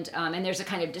 and there's a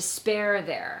kind of despair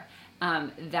there.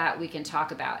 that we can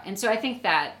talk about. And so I think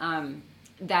that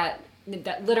that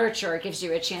literature gives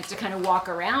you a chance to kind of walk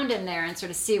around in there and sort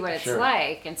of see what it's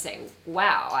like and say,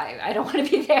 wow, I don't want to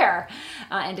be there,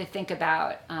 and to think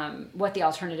about what the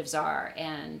alternatives are.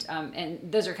 And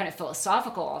those are kind of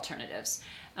philosophical alternatives.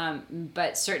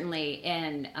 But certainly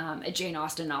in a Jane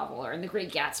Austen novel or in The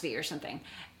Great Gatsby or something,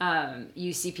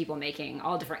 you see people making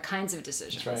all different kinds of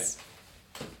decisions. That's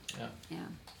right. Yeah.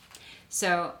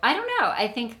 So I don't know. I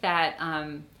think that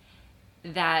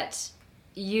that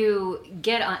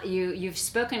you've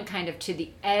spoken kind of to the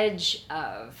edge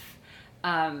of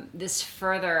this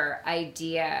further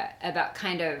idea about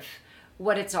kind of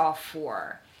what it's all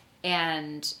for.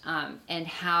 And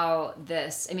how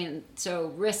this,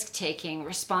 so risk-taking,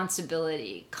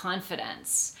 responsibility,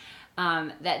 confidence,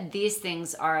 that these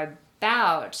things are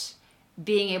about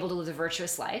being able to live a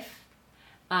virtuous life.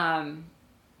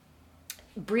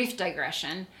 Brief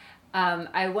digression.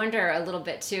 I wonder a little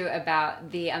bit too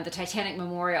about the Titanic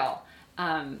Memorial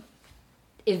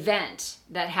event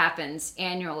that happens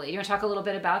annually. You want to talk a little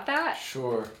bit about that?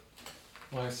 Sure.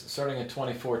 Well, starting in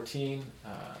 2014,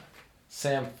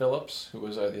 Sam Phillips, who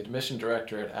was the admission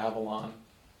director at Avalon,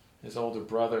 his older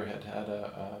brother had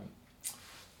a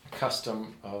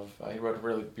custom of, he wrote a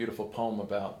really beautiful poem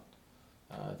about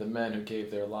the men who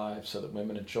gave their lives so that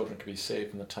women and children could be saved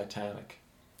from the Titanic.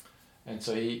 And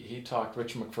so he talked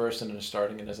Richard McPherson into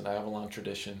starting it as an Avalon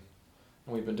tradition,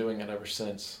 and we've been doing it ever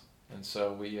since. And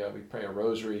so we pray a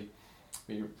rosary,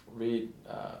 we read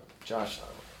Josh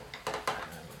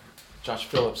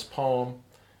Phillips' poem,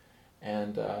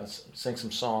 and sing some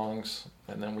songs,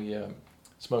 and then we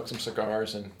smoke some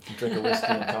cigars and drink a whiskey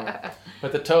and talk.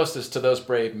 But the toast is to those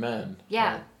brave men.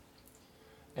 Yeah. Right?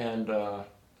 And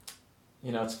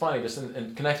it's funny, just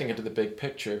in connecting it to the big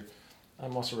picture.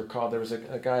 I'm also recalled there was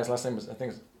a guy, his last name was, I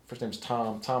think his first name was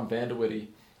Tom Vandewitty.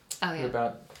 Oh, yeah.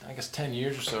 About, 10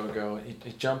 years or so ago,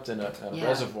 he jumped in a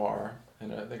reservoir,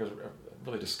 and I think it was a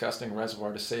really disgusting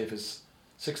reservoir, to save his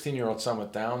 16-year-old son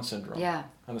with Down syndrome. Yeah.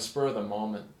 On the spur of the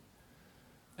moment.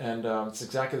 And it's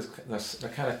exactly the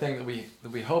kind of thing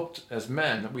that we hoped as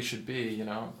men that we should be,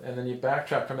 And then you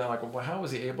backtrack from that, like, well, how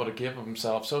was he able to give of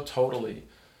himself so totally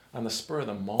on the spur of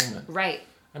the moment? Right.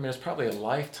 It's probably a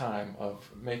lifetime of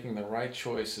making the right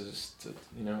choices to,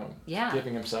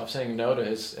 giving himself, saying no to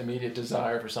his immediate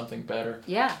desire for something better.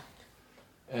 Yeah.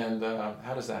 And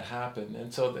how does that happen?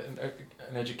 And so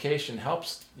an education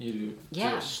helps you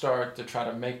to start to try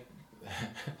to make,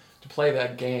 to play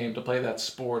that game, to play that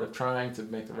sport of trying to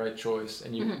make the right choice.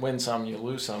 And you win some, you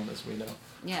lose some, as we know.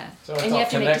 Yeah. So and you have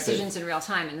to make decisions in real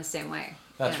time in the same way.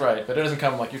 That's right, but it doesn't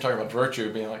come like you're talking about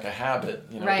virtue being like a habit,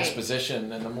 right.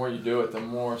 Disposition, and the more you do it, the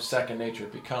more second nature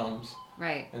it becomes.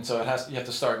 Right. And so you have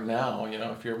to start now,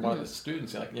 if you're one of the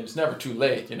students, it's never too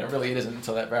late, really it isn't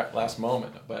until that last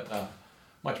moment, but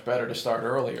much better to start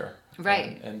earlier.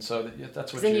 Right. And so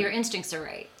that's what then your instincts are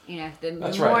right,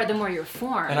 that's right. The more you're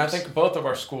formed. And I think both of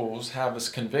our schools have this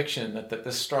conviction that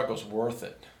this struggle's worth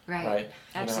it. Right.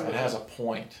 Absolutely. It has a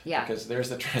point. Yeah. Because there's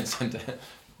the transcendent.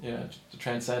 The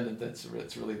transcendent that's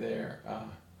really there.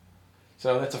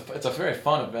 So it's a very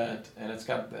fun event, and it's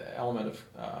got the element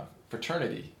of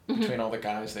fraternity between all the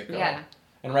guys that go. Yeah.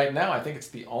 And right now, I think it's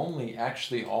the only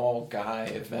actually all-guy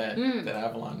event that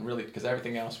Avalon really, because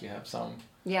everything else we have some.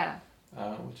 Yeah.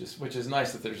 Which is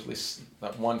nice that there's at least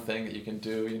that one thing that you can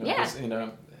do.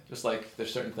 Just like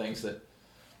there's certain things that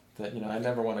I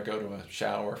never want to go to a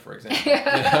shower, for example.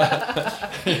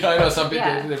 I know some people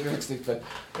but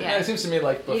it seems to me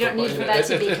like you don't need for that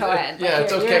to be co-ed.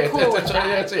 It's okay. Cool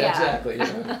Exactly.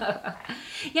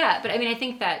 Yeah, but I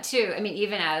think that too.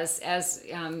 Even as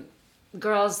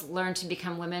girls learn to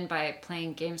become women by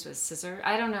playing games with scissors.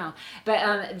 I don't know,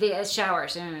 but the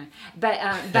showers.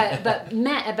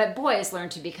 But boys learn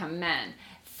to become men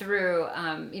through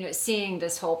seeing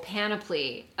this whole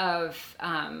panoply of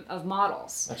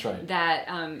models. That's right. That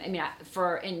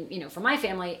for my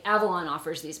family, Avalon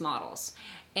offers these models,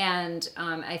 and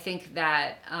I think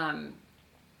that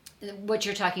what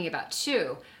you're talking about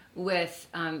too, with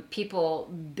people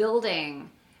building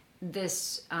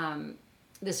this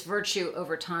this virtue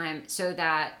over time, so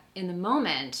that in the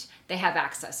moment they have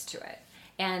access to it,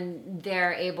 and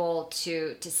they're able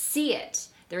to see it.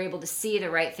 They're able to see the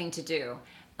right thing to do.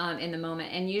 In the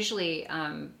moment, and usually,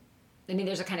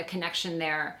 there's a kind of connection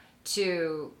there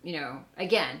to,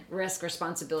 again, risk,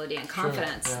 responsibility, and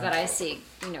confidence that I see,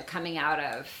 coming out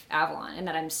of Avalon, and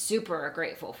that I'm super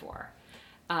grateful for.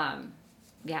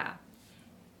 Yeah.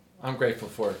 I'm grateful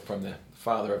for it from the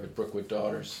father of the Brookewood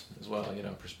daughters as well,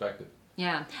 perspective.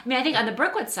 Yeah. I think on the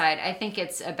Brookewood side, I think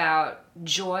it's about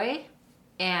joy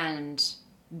and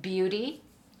beauty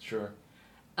Sure.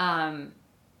 And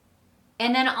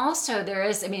then also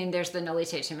there's the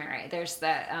nolite temere. There's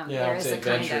the there is a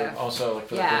kind of also like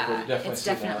for the Brookewood, you definitely it's see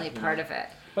definitely that, part of it.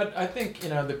 But I think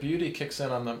the beauty kicks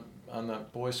in on the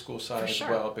boys' school side as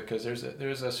well, because there's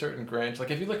a certain range.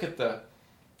 Like if you look at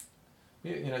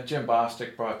Jim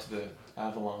Bostic brought to the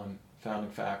Avalon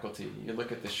founding faculty. You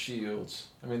look at the shields.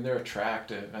 I mean, they're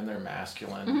attractive and they're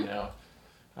masculine. Mm-hmm.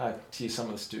 I tease some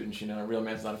of the students. A real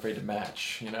man's not afraid to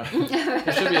match. There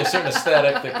should be a certain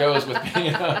aesthetic that goes with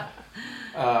being.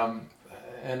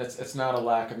 And it's not a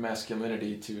lack of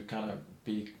masculinity to kind of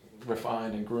be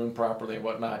refined and groomed properly and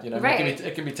whatnot. Right.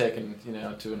 It can be taken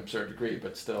to an absurd degree,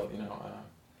 but still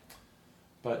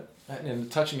But in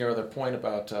touching your other point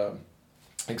about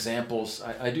examples,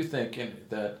 I do think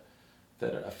that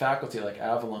a faculty like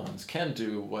Avalon's can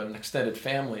do what an extended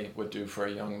family would do for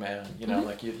a young man.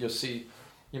 Like you'll see,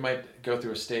 you might go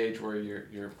through a stage where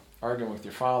you're arguing with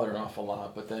your father an awful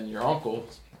lot, but then your uncle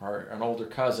or an older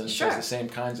cousin says the same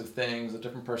kinds of things, a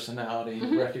different personality.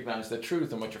 You recognize the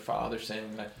truth in what your father's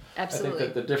saying. Absolutely. I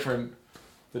think that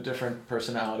the different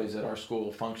personalities at our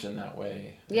school function that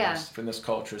way. Yeah. In this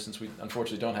culture, since we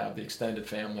unfortunately don't have the extended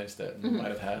families that we might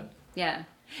have had. Yeah.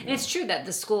 And it's true that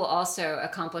the school also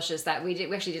accomplishes that.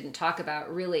 We actually didn't talk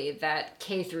about really that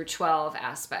K through 12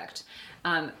 aspect,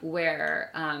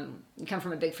 where you come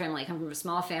from a big family, you come from a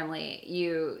small family,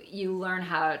 you learn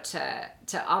how to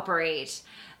operate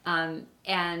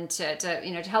and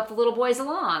to help the little boys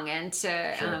along and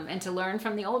to learn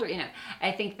from the older.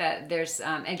 I think that there's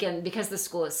again, because the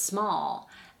school is small,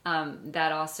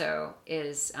 that also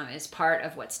is part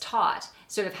of what's taught,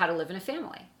 sort of how to live in a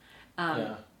family.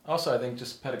 Yeah. Also, I think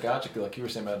just pedagogically, like you were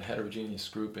saying about heterogeneous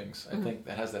groupings, I think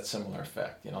that has that similar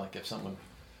effect. Like if someone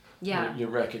you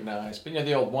recognize, but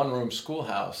the old one-room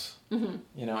schoolhouse, and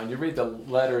you read the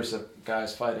letters of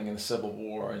guys fighting in the Civil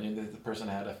War, and the person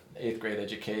had an 8th grade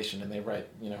education, and they write,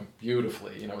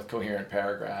 beautifully, with coherent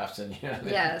paragraphs, and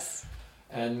yes.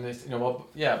 And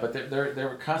but they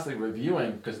were constantly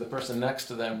reviewing because the person next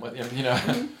to them,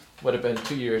 would have been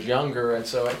 2 years younger, and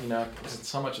so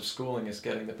so much of schooling is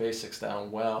getting the basics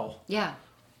down well. Yeah.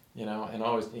 And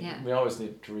always we always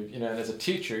need to review. And as a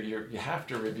teacher, you have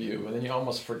to review, and then you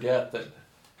almost forget that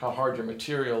how hard your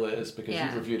material is because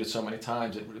you've reviewed it so many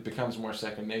times. It becomes more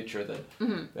second nature. That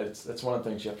that's one of the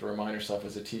things you have to remind yourself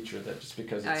as a teacher, that just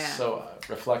because it's so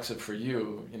reflexive for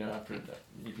you,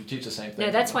 if you teach the same thing.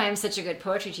 No, that's why I'm such a good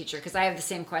poetry teacher, because I have the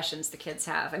same questions the kids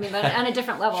have. I mean, but on a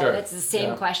different level, it's the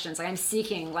same questions. Like I'm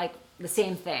seeking the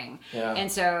same thing. Yeah.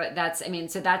 And so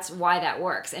that's why that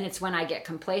works. And it's when I get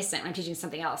complacent, when I'm teaching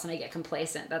something else and I get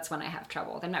complacent, that's when I have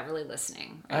trouble. I'm not really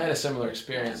listening. Right? I had a similar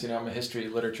experience. I'm a history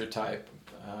literature type,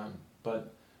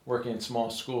 but working in small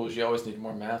schools, you always need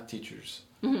more math teachers.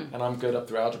 Mm-hmm. And I'm good up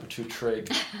through Algebra 2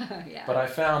 trig. But I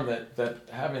found that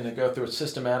having to go through it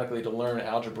systematically to learn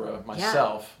algebra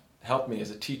myself helped me as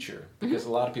a teacher, because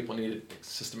a lot of people need it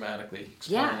systematically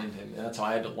explained, and that's how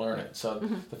I had to learn it. So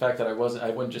the fact that I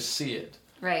wouldn't just see it.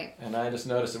 Right. And I just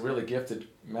noticed that really gifted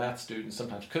math students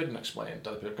sometimes couldn't explain it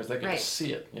to other people because they could just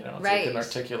see it, So they couldn't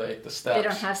articulate the steps. They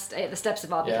don't have the steps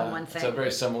have all become one thing. So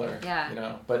very similar,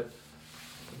 but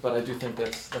I do think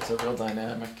that's a real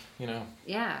dynamic,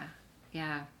 Yeah.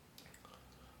 Yeah.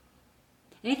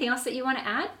 Anything else that you want to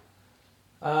add?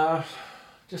 I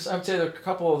would say there are a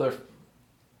couple other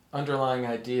underlying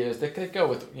ideas that could go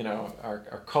with,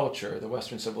 our culture, the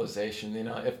Western civilization.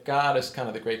 If God is kind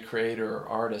of the great creator or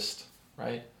artist,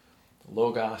 right?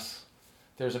 Logos,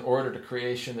 there's an order to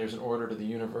creation, there's an order to the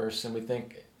universe, and we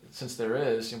think since there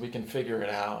is, we can figure it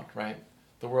out, right?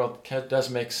 The world does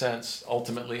make sense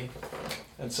ultimately,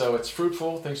 and so it's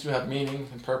fruitful. Things do have meaning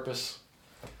and purpose.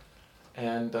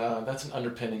 And that's an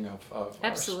underpinning of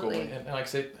our schooling. And like I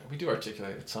say, we do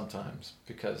articulate it sometimes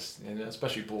because,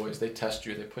 especially boys, they test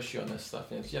you, they push you on this stuff,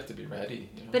 and you have to be ready.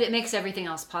 But it makes everything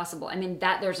else possible. I mean,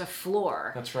 that there's a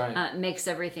floor. That's right. Makes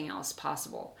everything else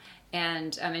possible.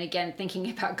 And again, thinking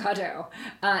about Godot,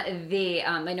 I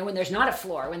know when there's not a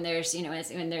floor, when there's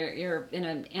you're in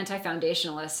an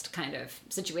anti-foundationalist kind of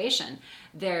situation,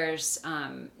 there's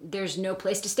no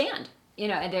place to stand.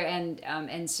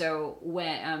 And so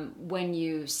when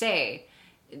you say,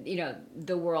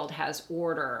 the world has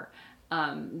order,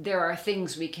 there are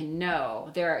things we can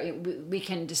know. We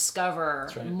can discover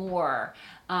more.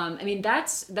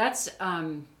 That's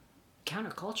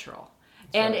countercultural,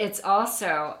 and it's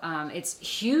also it's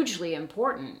hugely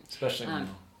important, especially now.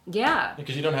 Yeah,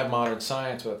 because you don't have modern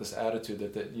science without this attitude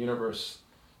that the universe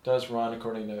does run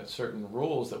according to certain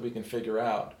rules that we can figure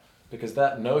out. Because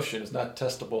that notion is not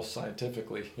testable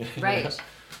scientifically. Right.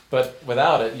 But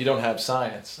without it, you don't have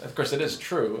science. Of course, it is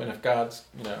true, and if God's,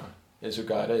 is who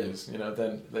God is,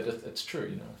 then it's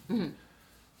true, Mm-hmm.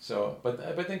 So, but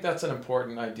I think that's an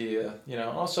important idea,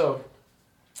 also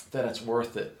that it's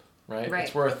worth it, right? Right.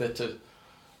 It's worth it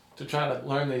to try to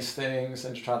learn these things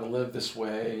and to try to live this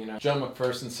way. Joe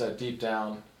McPherson said deep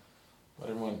down,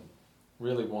 what everyone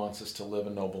really wants is to live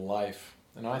a noble life.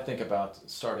 And I think about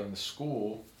starting the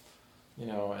school,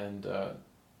 and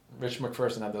Rich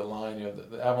McPherson had the line,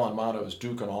 the Avalon motto is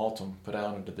Ducum Altum, put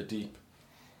out into the deep.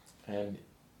 And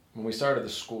when we started the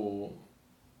school,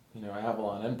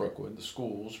 Avalon and Brookewood, the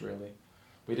schools really,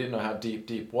 we didn't know how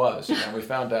deep was. We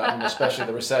found out, especially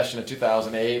the recession of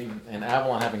 2008 and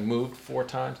Avalon having moved 4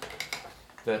 times,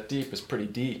 that deep is pretty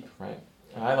deep, right?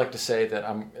 And I like to say that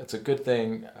it's a good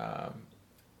thing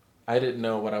I didn't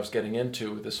know what I was getting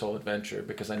into with this whole adventure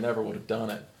because I never would have done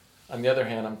it. On the other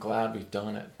hand, I'm glad we've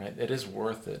done it, right? It is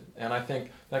worth it. And I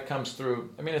think that comes through,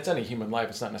 it's any human life.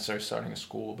 It's not necessarily starting a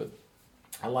school, but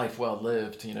a life well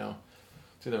lived,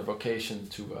 through their vocation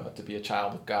to be a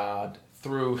child of God,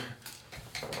 through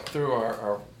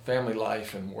our family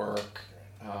life and work,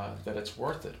 that it's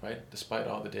worth it, right? Despite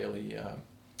all the daily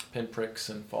pinpricks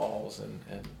and falls and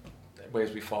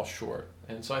ways we fall short.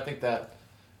 And so I think that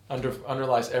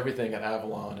underlies everything at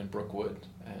Avalon and Brookewood,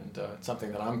 and it's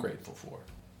something that I'm grateful for.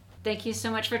 Thank you so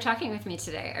much for talking with me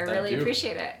today. I really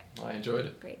appreciate it. I enjoyed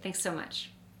it. Great. Thanks so much.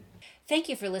 Thank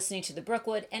you for listening to the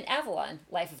Brookewood and Avalon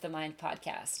Life of the Mind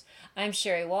podcast. I'm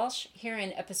Sherry Walsh, here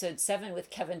in episode 7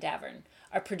 with Kevin Davern.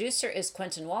 Our producer is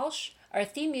Quentin Walsh. Our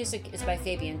theme music is by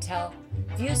Fabian Tell.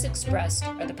 Views expressed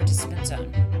are the participant's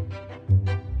own.